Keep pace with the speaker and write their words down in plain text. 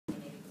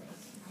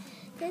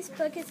This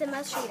book is a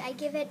must-read. I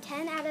give it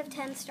 10 out of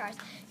 10 stars.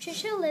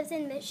 Patricia lives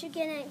in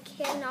Michigan and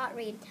cannot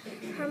read.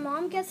 Her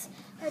mom gets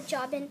a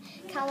job in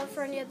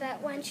California,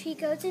 but when she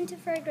goes into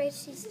 3rd grade,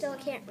 she still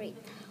can't read.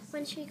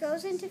 When she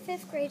goes into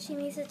 5th grade, she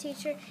meets a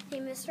teacher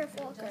named Mr.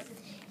 Falker.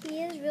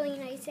 He is really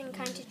nice and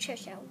kind to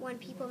Patricia when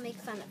people make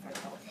fun of her.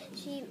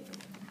 She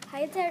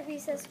hides at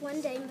recess. One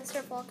day,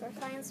 Mr. Falker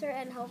finds her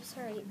and helps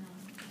her eat.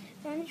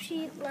 Then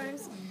she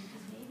learns.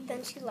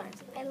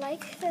 I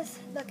like this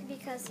book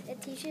because it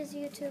teaches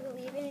you to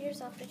believe in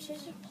yourself.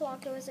 Patricia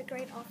Polacco is a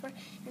great author,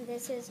 and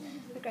this is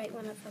a great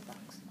one of her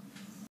books.